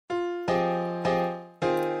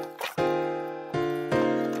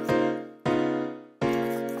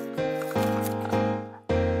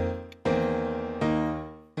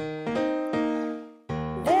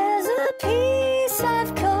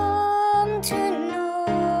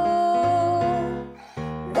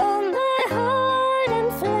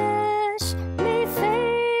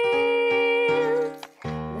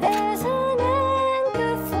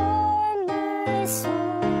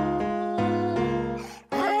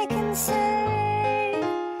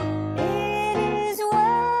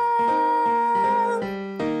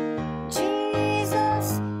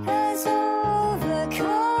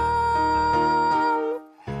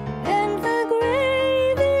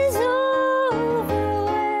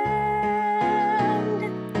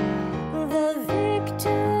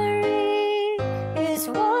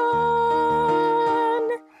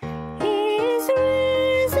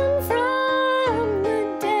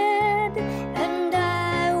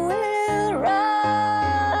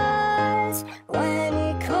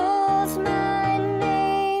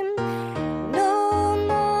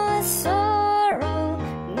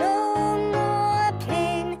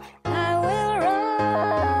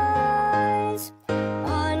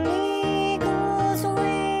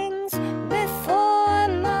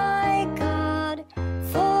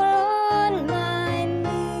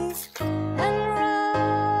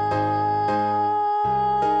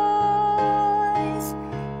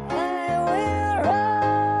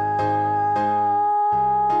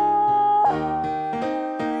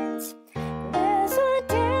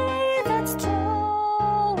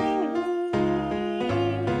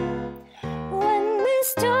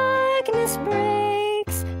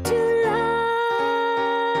breaks to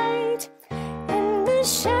light, and the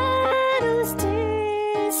shadows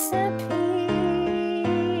disappear,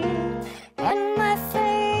 and my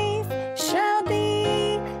faith shall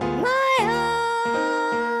be my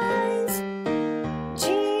eyes.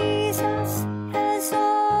 Jesus has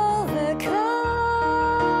overcome,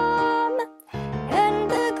 and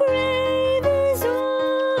the grave is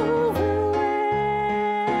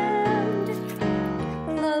overwhelmed.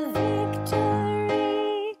 The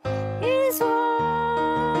victory is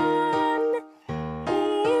won. He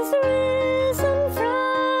is risen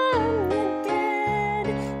from the dead,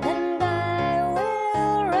 and I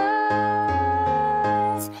will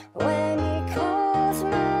rise when He calls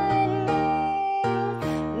my name.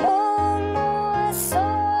 No more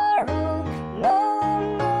sorrow, no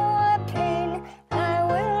more pain. I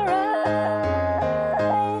will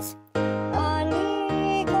rise on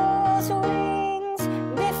eagle's wings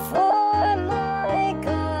before my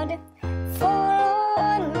God, fall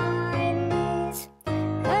on my knees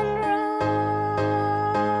and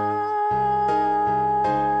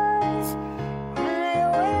rise. I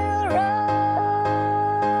will rise.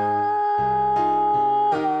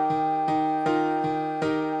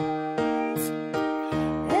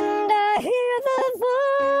 And I hear the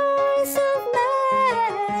voice of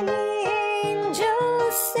many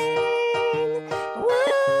angels sing,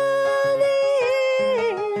 worthy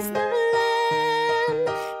is the Lamb.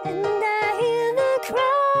 And I hear the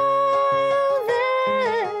cry of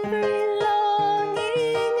every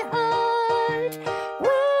longing heart,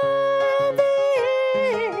 worthy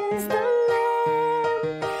is the Lamb.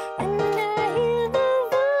 And I hear the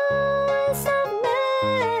voice of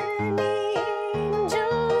many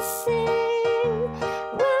angels sing,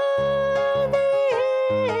 worthy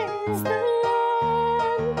is the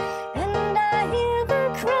Lamb. And I hear the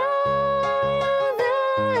cry of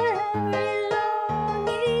every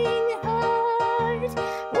longing heart,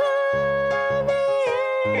 worthy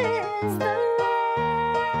is the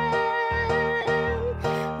Lamb,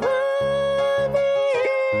 worthy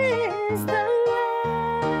is the Lamb.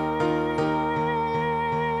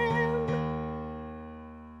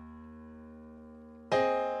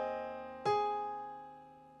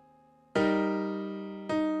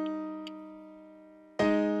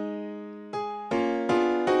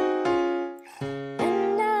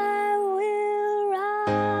 And I will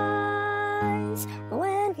rise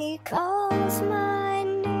when He calls my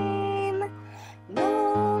name.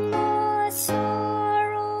 No more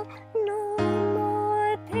sorrow, no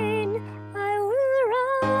more pain. I will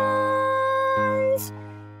rise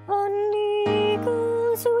on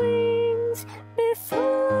eagle's wings.